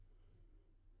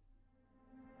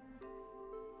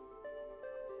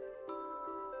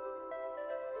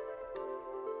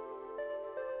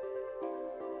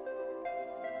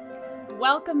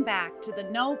Welcome back to the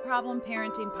No Problem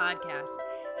Parenting Podcast.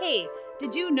 Hey,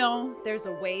 did you know there's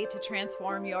a way to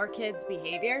transform your kids'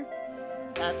 behavior?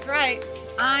 That's right.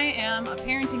 I am a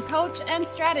parenting coach and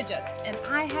strategist, and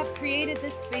I have created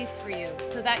this space for you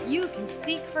so that you can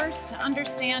seek first to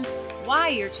understand why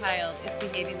your child is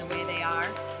behaving the way they are,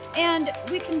 and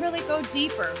we can really go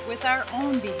deeper with our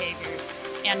own behaviors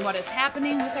and what is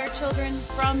happening with our children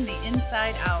from the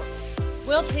inside out.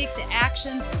 We'll take the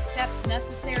actions and steps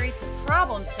necessary to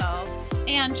problem solve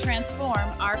and transform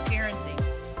our parenting.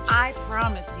 I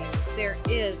promise you, there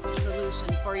is a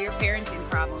solution for your parenting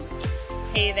problems.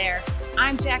 Hey there,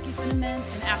 I'm Jackie Finneman,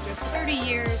 and after 30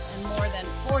 years and more than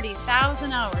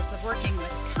 40,000 hours of working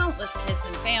with countless kids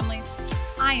and families,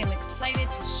 I am excited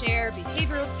to share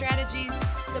behavioral strategies,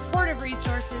 supportive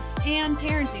resources, and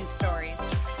parenting stories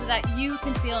so that you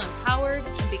can feel empowered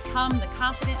and become the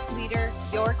confident leader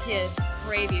your kids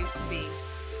crave you to be.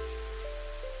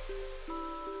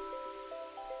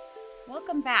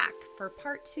 Welcome back for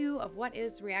part 2 of what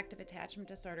is reactive attachment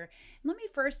disorder. Let me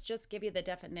first just give you the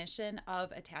definition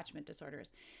of attachment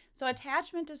disorders. So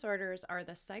attachment disorders are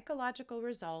the psychological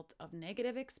result of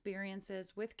negative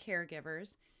experiences with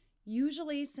caregivers,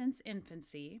 usually since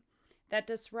infancy, that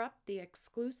disrupt the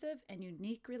exclusive and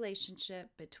unique relationship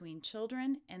between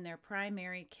children and their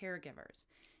primary caregivers.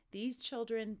 These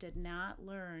children did not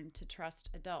learn to trust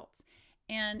adults.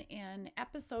 And in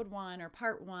episode 1 or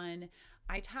part 1,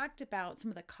 I talked about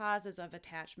some of the causes of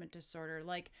attachment disorder,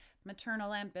 like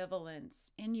maternal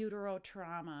ambivalence, in utero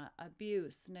trauma,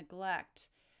 abuse, neglect,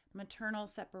 maternal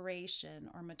separation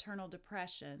or maternal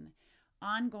depression,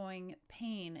 ongoing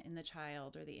pain in the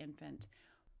child or the infant,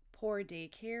 poor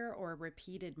daycare or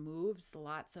repeated moves,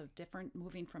 lots of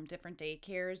moving from different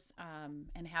daycares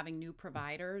and having new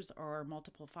providers or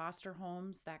multiple foster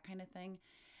homes, that kind of thing.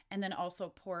 And then also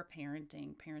poor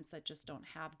parenting, parents that just don't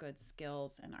have good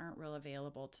skills and aren't real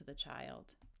available to the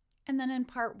child. And then in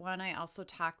part 1, I also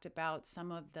talked about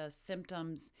some of the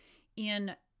symptoms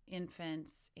in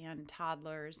infants and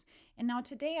toddlers. And now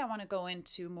today I want to go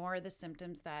into more of the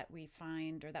symptoms that we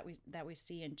find or that we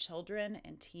see in children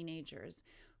and teenagers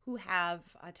who have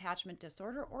attachment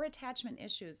disorder or attachment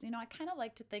issues. You know, I kind of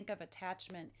like to think of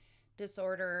attachment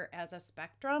disorder as a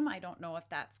spectrum. I don't know if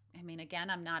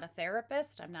again, I'm not a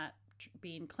therapist. I'm not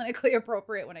being clinically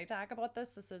appropriate when I talk about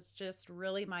this. This is just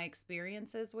really my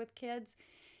experiences with kids.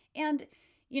 And,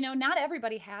 you know, not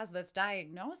everybody has this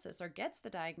diagnosis or gets the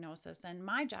diagnosis. And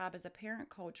my job as a parent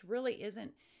coach really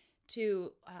isn't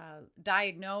to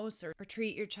diagnose or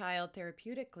treat your child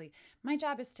therapeutically. My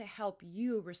job is to help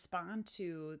you respond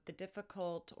to the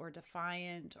difficult or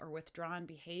defiant or withdrawn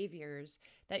behaviors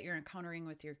that you're encountering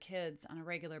with your kids on a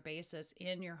regular basis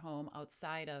in your home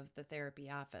outside of the therapy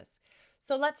office.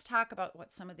 So let's talk about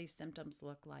what some of these symptoms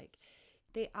look like.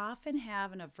 They often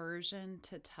have an aversion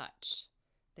to touch.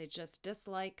 They just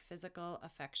dislike physical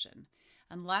affection,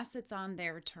 unless it's on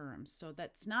their terms. So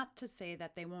that's not to say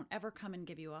that they won't ever come and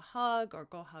give you a hug or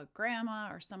go hug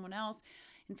grandma or someone else.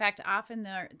 In fact, often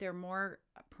they're more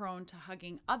prone to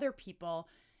hugging other people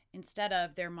instead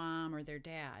of their mom or their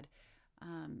dad.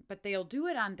 But they'll do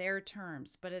it on their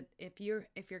terms. But if your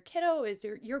kiddo is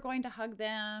you're going to hug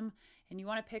them and you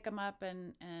want to pick them up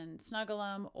and snuggle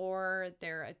them, or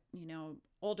they're a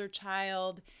older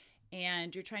child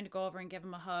and you're trying to go over and give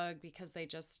them a hug because they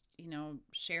just,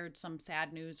 shared some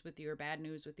sad news with you or bad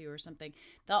news with you or something,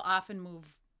 they'll often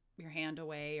move your hand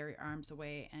away or your arms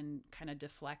away and kind of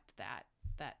deflect that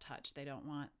touch. They don't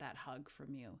want that hug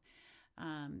from you.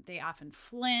 They often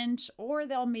flinch, or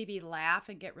they'll maybe laugh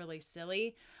and get really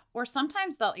silly, or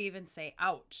sometimes they'll even say,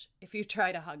 ouch, if you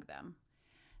try to hug them.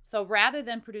 So rather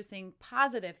than producing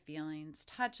positive feelings,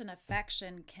 touch and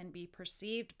affection can be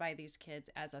perceived by these kids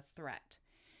as a threat.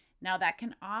 Now, that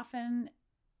can often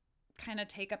kind of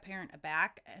take a parent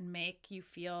aback and make you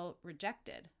feel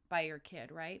rejected by your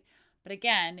kid, right? But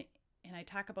again, and I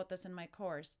talk about this in my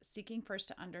course, seeking first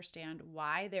to understand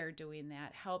why they're doing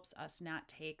that helps us not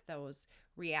take those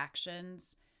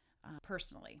reactions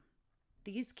personally.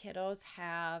 These kiddos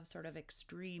have sort of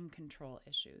extreme control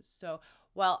issues. So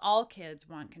while all kids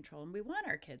want control, and we want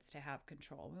our kids to have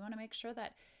control, we want to make sure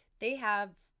that they have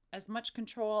as much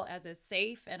control as is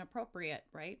safe and appropriate,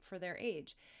 right, for their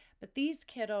age. But these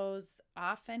kiddos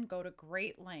often go to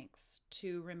great lengths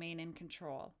to remain in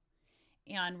control.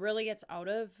 And really it's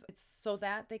so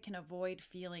that they can avoid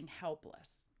feeling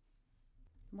helpless.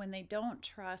 When they don't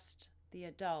trust the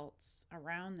adults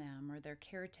around them or their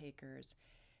caretakers,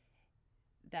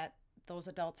 that those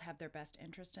adults have their best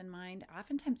interest in mind,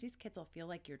 oftentimes these kids will feel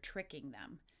like you're tricking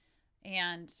them.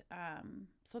 And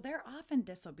so they're often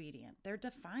disobedient. They're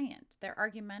defiant. They're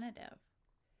argumentative.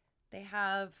 They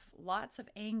have lots of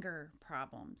anger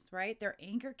problems, right? Their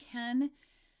anger can,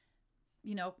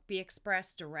 be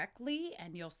expressed directly,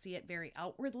 and you'll see it very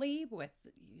outwardly with,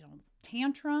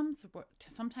 tantrums.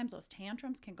 Sometimes those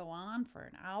tantrums can go on for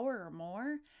an hour or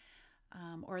more,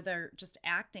 or they're just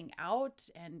acting out,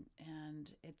 and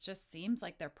it just seems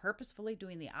like they're purposefully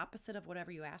doing the opposite of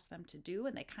whatever you ask them to do,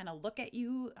 and they kind of look at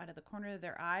you out of the corner of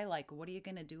their eye like, what are you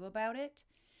going to do about it?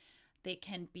 They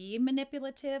can be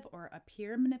manipulative or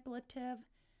appear manipulative.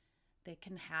 They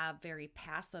can have very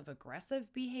passive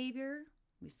aggressive behavior.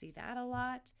 We see that a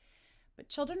lot. But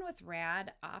children with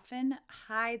RAD often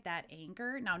hide that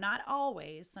anger. Now, not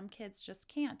always. Some kids just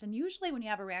can't. And usually when you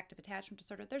have a reactive attachment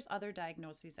disorder, there's other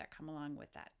diagnoses that come along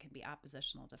with that. It can be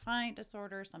oppositional defiant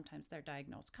disorder. Sometimes they're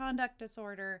diagnosed conduct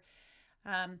disorder.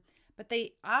 But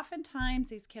oftentimes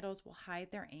these kiddos will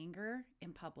hide their anger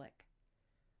in public.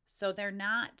 So they're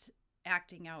not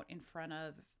acting out in front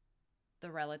of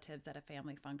the relatives at a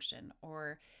family function,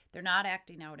 or they're not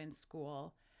acting out in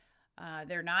school.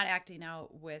 They're not acting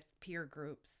out with peer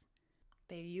groups.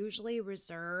 They usually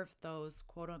reserve those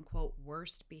quote unquote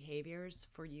worst behaviors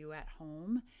for you at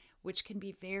home, which can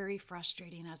be very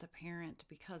frustrating as a parent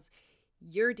because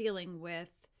you're dealing with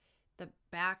the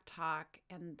back talk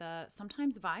and the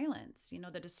sometimes violence,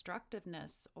 the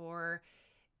destructiveness or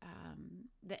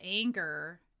the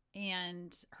anger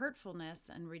and hurtfulness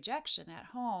and rejection at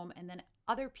home, and then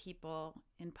other people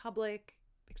in public,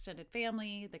 extended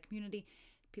family, the community,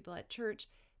 people at church,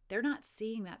 they're not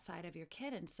seeing that side of your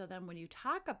kid. And so then when you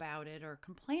talk about it or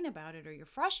complain about it or you're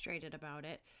frustrated about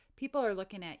it, people are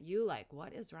looking at you like,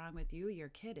 what is wrong with you? Your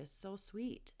kid is so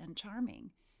sweet and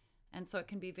charming. And so it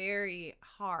can be very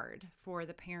hard for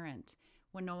the parent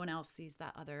when no one else sees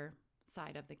that other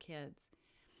side of the kids.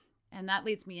 And that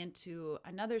leads me into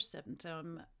another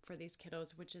symptom for these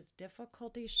kiddos, which is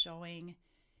difficulty showing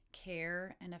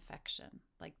care and affection,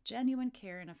 like genuine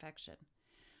care and affection.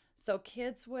 So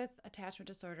kids with attachment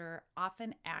disorder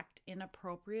often act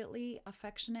inappropriately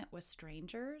affectionate with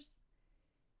strangers.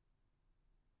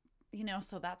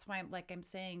 So that's why, like I'm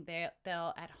saying,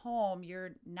 they'll at home,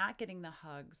 you're not getting the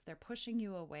hugs. They're pushing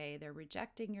you away. They're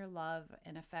rejecting your love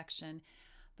and affection.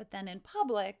 But then in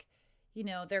public,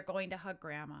 they're going to hug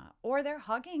grandma, or they're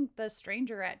hugging the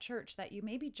stranger at church that you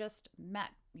maybe just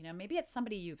met. Maybe it's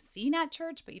somebody you've seen at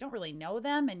church, but you don't really know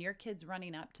them, and your kid's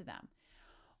running up to them.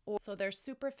 So they're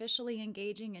superficially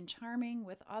engaging and charming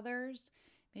with others,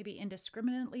 maybe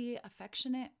indiscriminately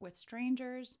affectionate with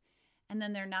strangers, and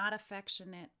then they're not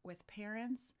affectionate with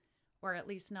parents, or at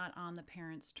least not on the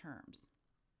parents' terms.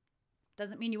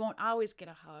 Doesn't mean you won't always get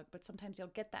a hug, but sometimes you'll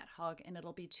get that hug and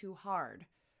it'll be too hard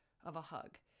of a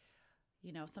hug.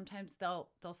 Sometimes they'll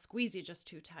squeeze you just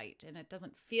too tight and it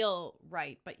doesn't feel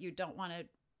right, but you don't want to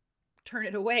turn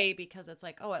it away because it's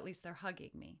like, oh, at least they're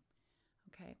hugging me.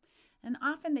 Okay. And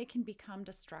often they can become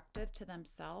destructive to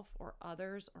themselves or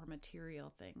others or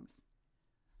material things.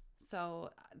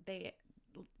 So they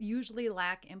usually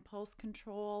lack impulse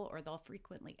control, or they'll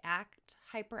frequently act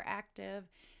hyperactive,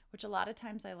 which a lot of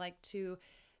times I like to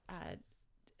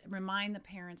remind the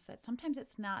parents that sometimes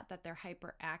it's not that they're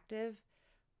hyperactive,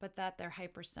 but that they're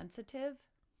hypersensitive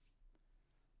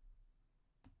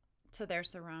to their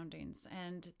surroundings.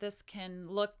 And this can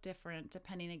look different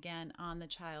depending, again, on the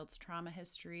child's trauma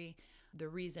history, the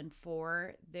reason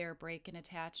for their break in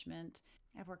attachment.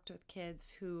 I've worked with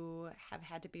kids who have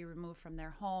had to be removed from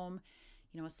their home.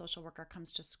 A social worker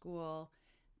comes to school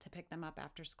to pick them up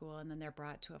after school, and then they're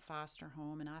brought to a foster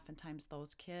home. And oftentimes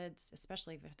those kids,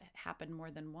 especially if it happened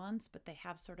more than once, but they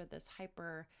have sort of this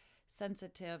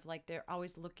hypersensitive, like they're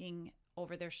always looking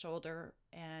over their shoulder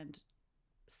and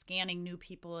scanning new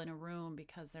people in a room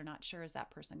because they're not sure, is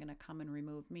that person going to come and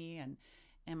remove me, and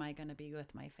am I going to be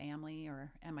with my family,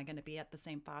 or am I going to be at the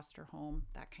same foster home,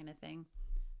 that kind of thing.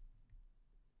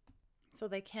 So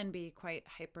they can be quite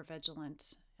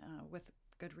hypervigilant with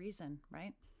good reason,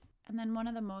 right? And then one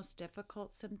of the most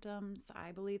difficult symptoms,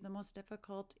 I believe the most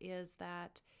difficult, is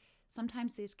that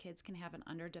sometimes these kids can have an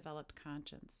underdeveloped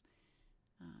conscience.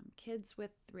 Kids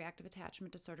with reactive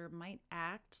attachment disorder might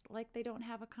act like they don't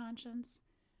have a conscience.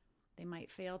 They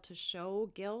might fail to show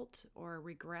guilt or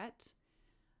regret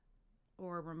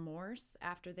or remorse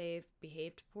after they've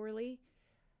behaved poorly.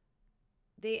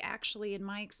 They actually, in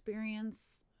my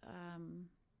experience,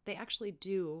 they actually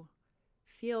do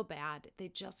feel bad. They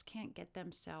just can't get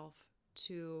themselves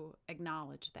to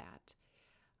acknowledge that.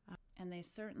 And they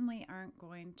certainly aren't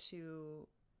going to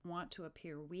want to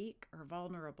appear weak or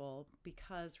vulnerable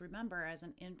because, remember, as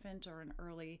an infant or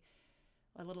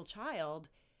a little child,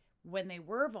 when they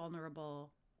were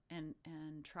vulnerable and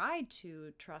tried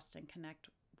to trust and connect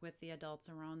with the adults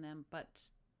around them, but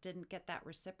didn't get that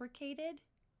reciprocated,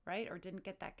 right? Or didn't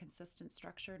get that consistent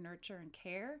structure, nurture, and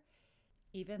care,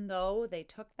 even though they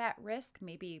took that risk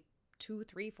maybe 2,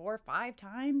 3, 4, 5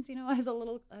 times, as a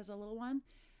little one,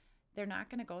 they're not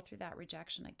going to go through that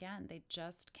rejection again. They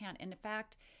just can't. And in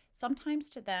fact, sometimes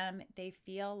to them, they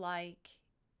feel like,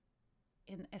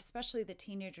 especially the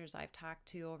teenagers I've talked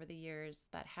to over the years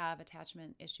that have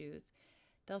attachment issues,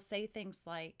 they'll say things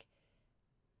like,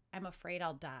 I'm afraid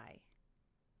I'll die.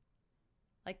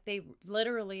 Like they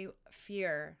literally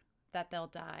fear that they'll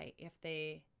die if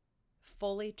they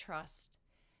fully trust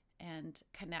and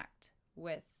connect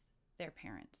with their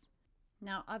parents.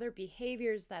 Now, other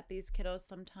behaviors that these kiddos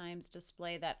sometimes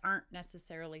display that aren't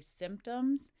necessarily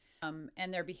symptoms,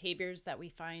 and they're behaviors that we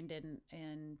find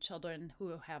in children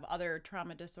who have other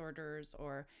trauma disorders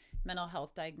or mental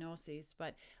health diagnoses,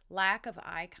 but lack of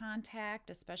eye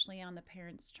contact, especially on the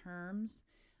parents' terms.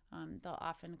 They'll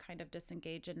often kind of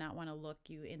disengage and not want to look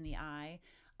you in the eye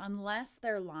unless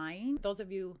they're lying. Those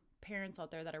of you parents out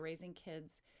there that are raising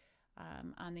kids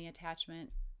on the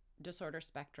attachment disorder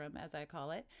spectrum, as I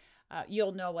call it,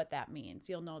 you'll know what that means.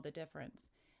 You'll know the difference.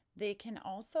 They can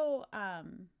also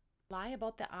lie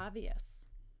about the obvious.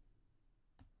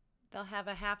 They'll have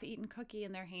a half-eaten cookie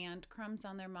in their hand, crumbs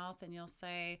on their mouth, and you'll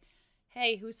say,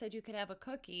 hey, who said you could have a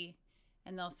cookie?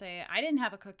 And they'll say, I didn't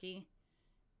have a cookie.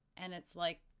 And it's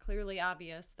like clearly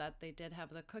obvious that they did have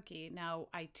the cookie. Now,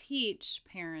 I teach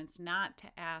parents not to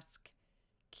ask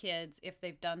kids if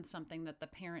they've done something that the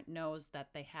parent knows that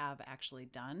they have actually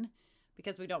done,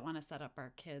 because we don't want to set up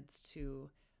our kids to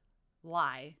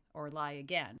lie or lie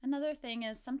again. Another thing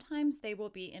is sometimes they will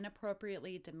be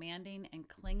inappropriately demanding and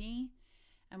clingy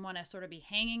and want to sort of be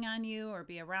hanging on you or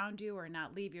be around you or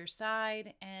not leave your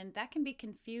side. And that can be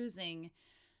confusing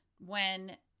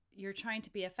when you're trying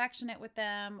to be affectionate with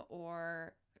them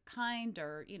or kind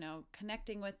or,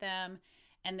 connecting with them,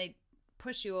 and they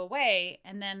push you away.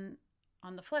 And then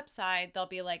on the flip side, they'll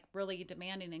be like really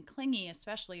demanding and clingy,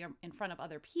 especially in front of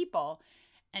other people.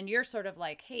 And you're sort of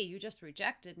like, hey, you just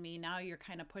rejected me. Now you're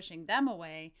kind of pushing them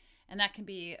away. And that can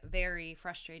be very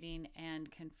frustrating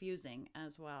and confusing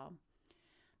as well.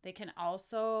 They can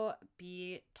also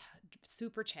be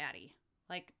super chatty,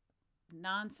 like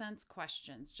nonsense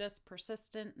questions, just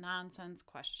persistent nonsense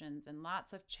questions and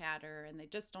lots of chatter. And they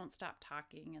just don't stop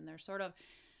talking. And they're sort of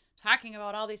talking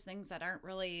about all these things that aren't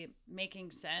really making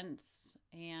sense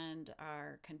and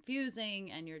are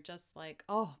confusing, and you're just like,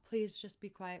 oh, please just be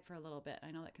quiet for a little bit. I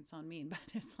know that can sound mean, but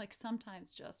it's like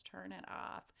sometimes just turn it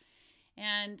off.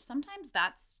 And sometimes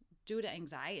that's due to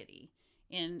anxiety,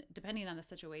 depending on the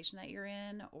situation that you're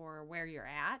in or where you're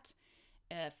at.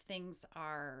 If things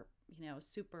are,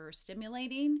 super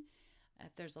stimulating,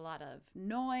 if there's a lot of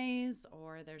noise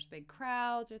or there's big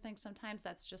crowds or things, sometimes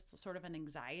that's just sort of an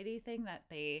anxiety thing that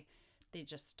they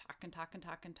just talk and talk and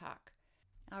talk and talk.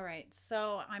 All right,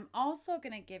 so I'm also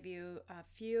going to give you a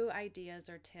few ideas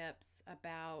or tips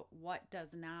about what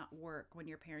does not work when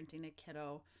you're parenting a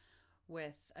kiddo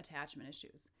with attachment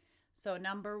issues. So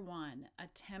number 1,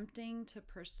 attempting to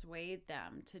persuade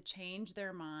them to change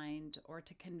their mind or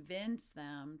to convince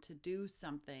them to do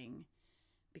something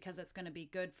because it's going to be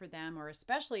good for them, or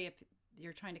especially if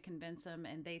you're trying to convince them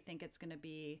and they think it's going to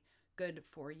be good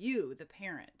for you, the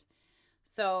parent.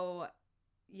 So,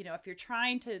 if you're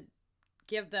trying to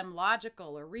give them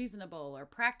logical or reasonable or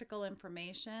practical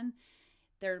information,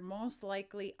 they're most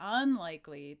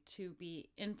unlikely to be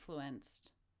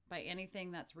influenced by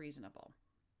anything that's reasonable.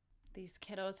 These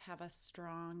kiddos have a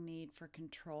strong need for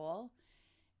control,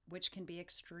 which can be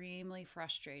extremely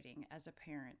frustrating as a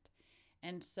parent.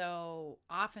 And so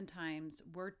oftentimes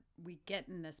we get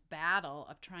in this battle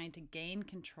of trying to gain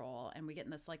control, and we get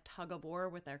in this like tug of war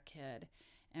with our kid.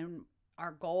 And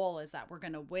our goal is that we're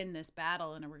going to win this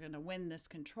battle and we're going to win this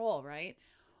control, right?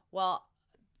 Well,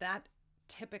 that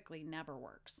typically never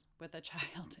works with a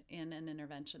child in an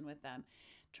intervention with them.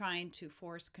 Trying to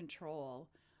force control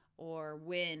or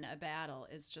win a battle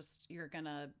is just, you're going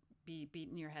to be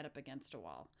beating your head up against a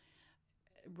wall.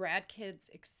 Rad kids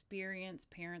experience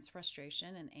parents'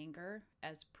 frustration and anger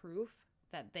as proof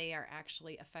that they are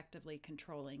actually effectively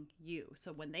controlling you.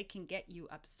 So when they can get you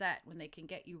upset, when they can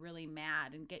get you really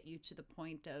mad and get you to the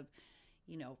point of,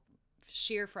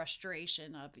 sheer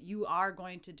frustration of you are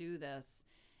going to do this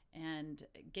and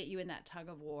get you in that tug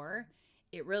of war,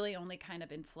 it really only kind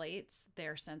of inflates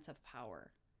their sense of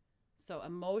power. So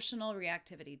emotional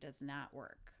reactivity does not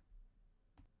work,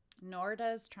 nor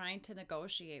does trying to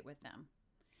negotiate with them.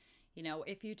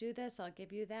 If you do this, I'll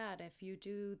give you that. If you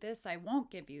do this, I won't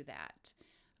give you that.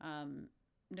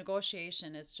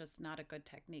 Negotiation is just not a good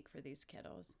technique for these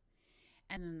kiddos.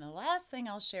 And then the last thing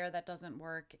I'll share that doesn't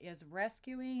work is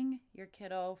rescuing your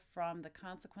kiddo from the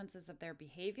consequences of their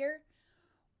behavior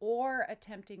or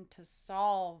attempting to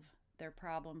solve their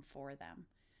problem for them.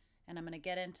 And I'm going to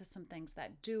get into some things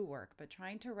that do work, but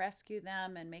trying to rescue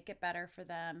them and make it better for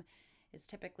them is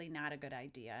typically not a good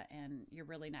idea, and you're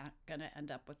really not going to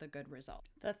end up with a good result.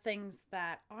 The things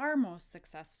that are most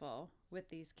successful with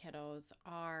these kiddos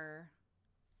are,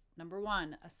 number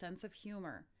one, a sense of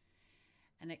humor.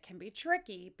 And it can be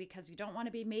tricky because you don't want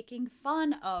to be making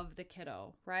fun of the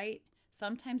kiddo, right?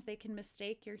 Sometimes they can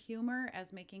mistake your humor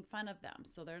as making fun of them.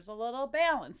 So there's a little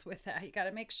balance with that. You got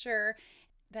to make sure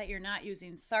that you're not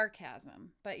using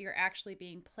sarcasm, but you're actually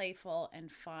being playful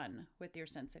and fun with your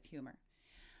sense of humor.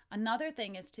 Another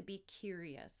thing is to be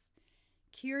curious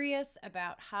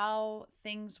about how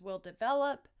things will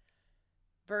develop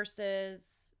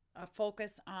versus a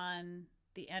focus on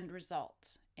the end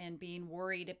result and being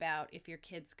worried about if your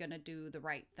kid's going to do the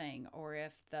right thing or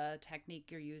if the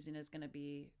technique you're using is going to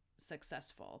be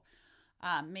successful.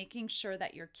 Making sure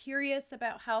that you're curious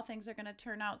about how things are going to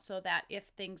turn out so that if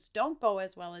things don't go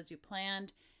as well as you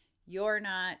planned, you're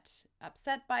not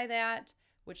upset by that,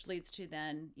 which leads to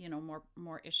then,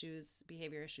 more issues,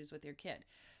 behavior issues with your kid.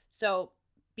 So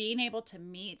being able to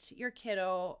meet your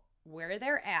kiddo where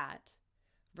they're at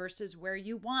versus where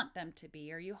you want them to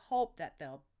be or you hope that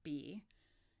they'll be,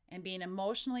 and being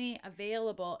emotionally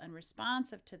available and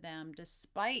responsive to them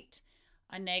despite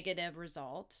a negative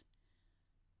result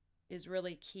is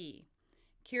really key.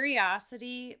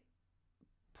 Curiosity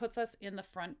puts us in the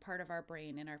front part of our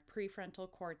brain, in our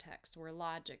prefrontal cortex, where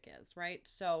logic is, right?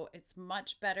 So it's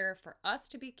much better for us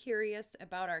to be curious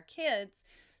about our kids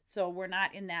so we're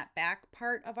not in that back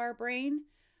part of our brain,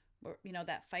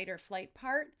 that fight or flight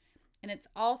part. And it's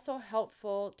also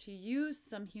helpful to use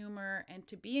some humor and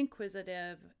to be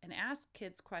inquisitive and ask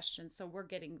kids questions so we're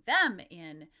getting them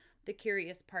in the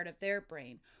curious part of their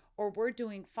brain. Or we're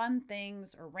doing fun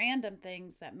things or random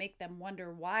things that make them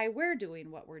wonder why we're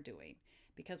doing what we're doing.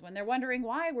 Because when they're wondering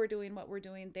why we're doing what we're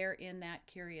doing, they're in that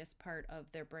curious part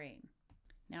of their brain.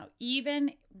 Now,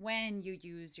 even when you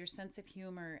use your sense of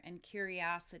humor and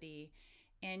curiosity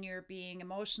and you're being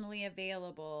emotionally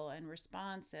available and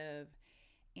responsive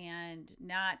and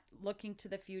not looking to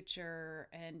the future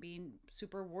and being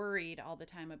super worried all the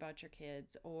time about your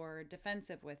kids or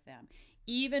defensive with them,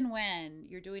 even when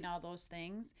you're doing all those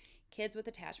things, kids with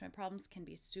attachment problems can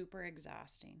be super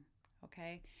exhausting,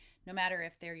 okay? No matter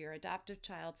if they're your adoptive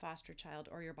child, foster child,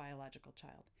 or your biological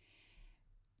child.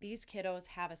 These kiddos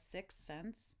have a sixth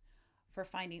sense for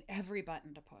finding every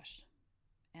button to push,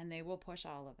 and they will push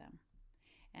all of them.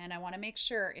 And I want to make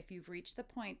sure if you've reached the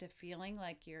point of feeling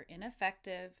like you're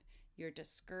ineffective, you're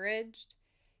discouraged,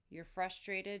 you're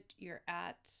frustrated, you're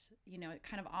at,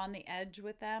 kind of on the edge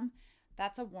with them,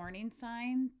 that's a warning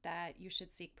sign that you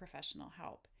should seek professional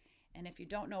help. And if you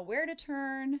don't know where to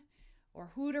turn or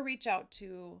who to reach out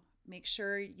to, make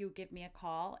sure you give me a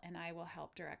call and I will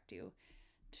help direct you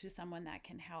to someone that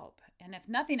can help. And if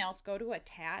nothing else, go to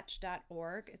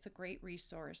attach.org. It's a great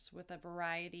resource with a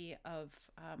variety of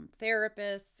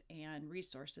therapists and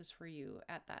resources for you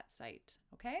at that site.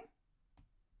 Okay?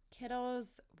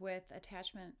 Kiddos with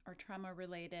attachment or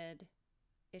trauma-related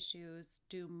issues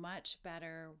do much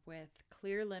better with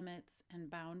clear limits and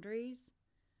boundaries.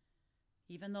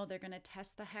 Even though they're going to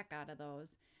test the heck out of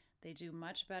those, they do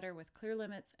much better with clear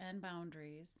limits and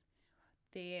boundaries.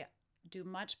 They do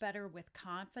much better with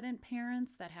confident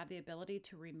parents that have the ability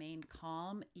to remain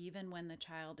calm even when the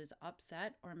child is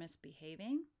upset or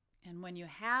misbehaving. And when you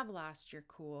have lost your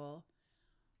cool,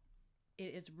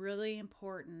 it is really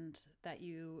important that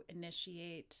you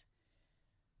initiate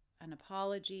an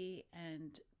apology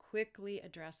and quickly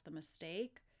address the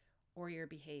mistake or your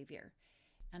behavior.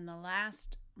 And the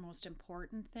last most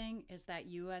important thing is that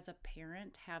you as a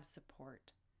parent have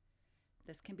support.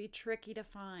 This can be tricky to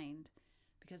find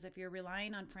because if you're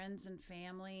relying on friends and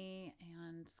family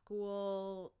and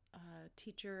school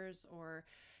teachers or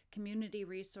community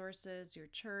resources, your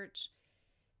church,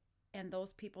 and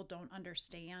those people don't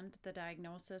understand the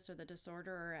diagnosis or the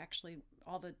disorder or actually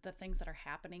all the things that are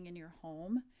happening in your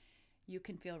home, you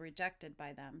can feel rejected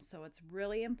by them. So it's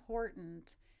really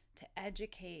important to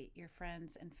educate your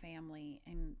friends and family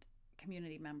and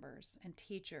community members and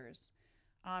teachers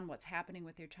on what's happening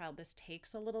with your child. This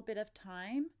takes a little bit of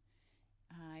time.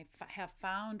 I have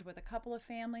found with a couple of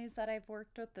families that I've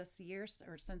worked with this year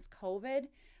or since COVID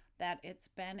that it's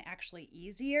been actually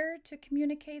easier to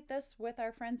communicate this with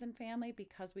our friends and family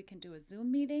because we can do a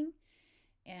Zoom meeting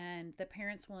and the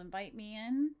parents will invite me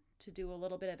in to do a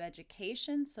little bit of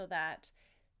education so that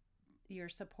your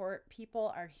support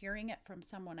people are hearing it from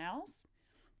someone else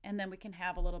And then we can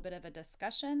have a little bit of a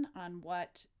discussion on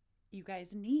what you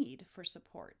guys need for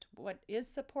support, what is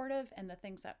supportive and the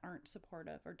things that aren't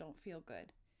supportive or don't feel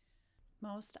good.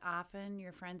 Most often,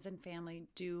 your friends and family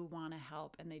do want to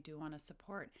help and they do want to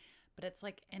support, but it's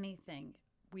like anything.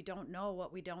 We don't know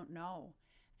what we don't know.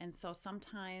 And so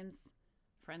sometimes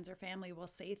friends or family will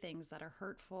say things that are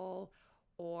hurtful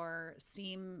or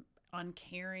seem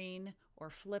uncaring or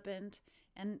flippant,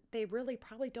 and they really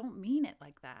probably don't mean it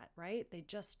like that, right? They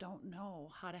just don't know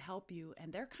how to help you,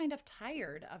 and they're kind of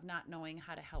tired of not knowing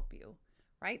how to help you,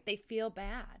 right? They feel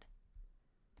bad,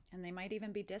 and they might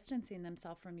even be distancing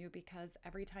themselves from you because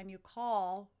every time you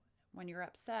call when you're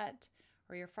upset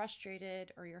or you're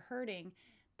frustrated or you're hurting,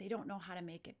 they don't know how to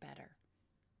make it better.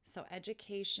 So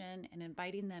education and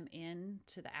inviting them in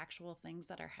to the actual things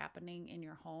that are happening in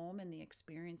your home and the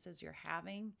experiences you're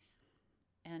having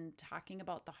and talking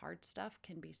about the hard stuff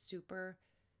can be super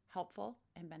helpful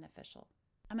and beneficial.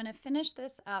 I'm going to finish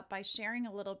this up by sharing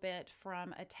a little bit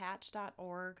from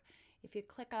attach.org. If you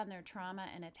click on their trauma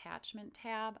and attachment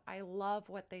tab, I love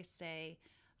what they say.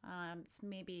 It's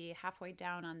maybe halfway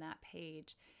down on that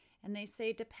page. And they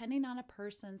say, depending on a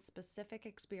person's specific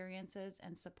experiences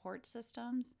and support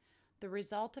systems, the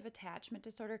result of attachment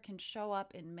disorder can show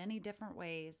up in many different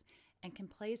ways and can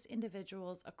place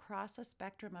individuals across a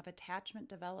spectrum of attachment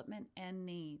development and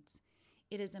needs.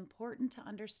 It is important to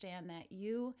understand that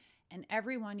you and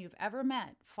everyone you've ever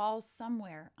met falls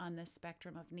somewhere on this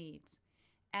spectrum of needs.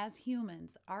 As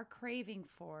humans, our craving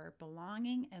for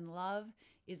belonging and love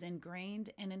is ingrained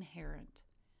and inherent.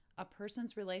 A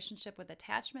person's relationship with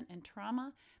attachment and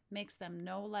trauma makes them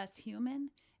no less human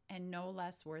and no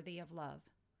less worthy of love.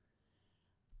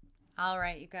 All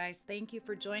right, you guys, thank you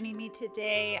for joining me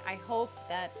today. I hope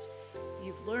that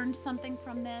you've learned something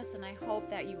from this, and I hope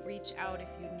that you reach out if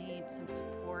you need some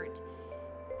support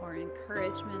or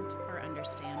encouragement or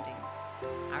understanding.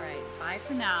 All right, bye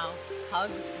for now.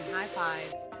 Hugs and high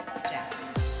fives, Jack.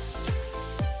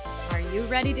 Are you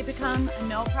ready to become a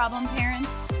no-problem parent?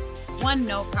 One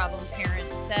no-problem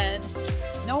parent said,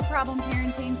 "No problem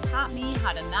parenting taught me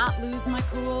how to not lose my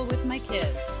cool with my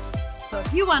kids." So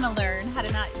if you want to learn how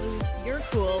to not lose your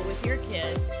cool with your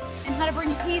kids and how to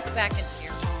bring peace back into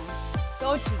your home,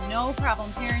 go to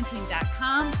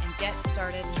noproblimparenting.com and get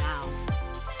started now.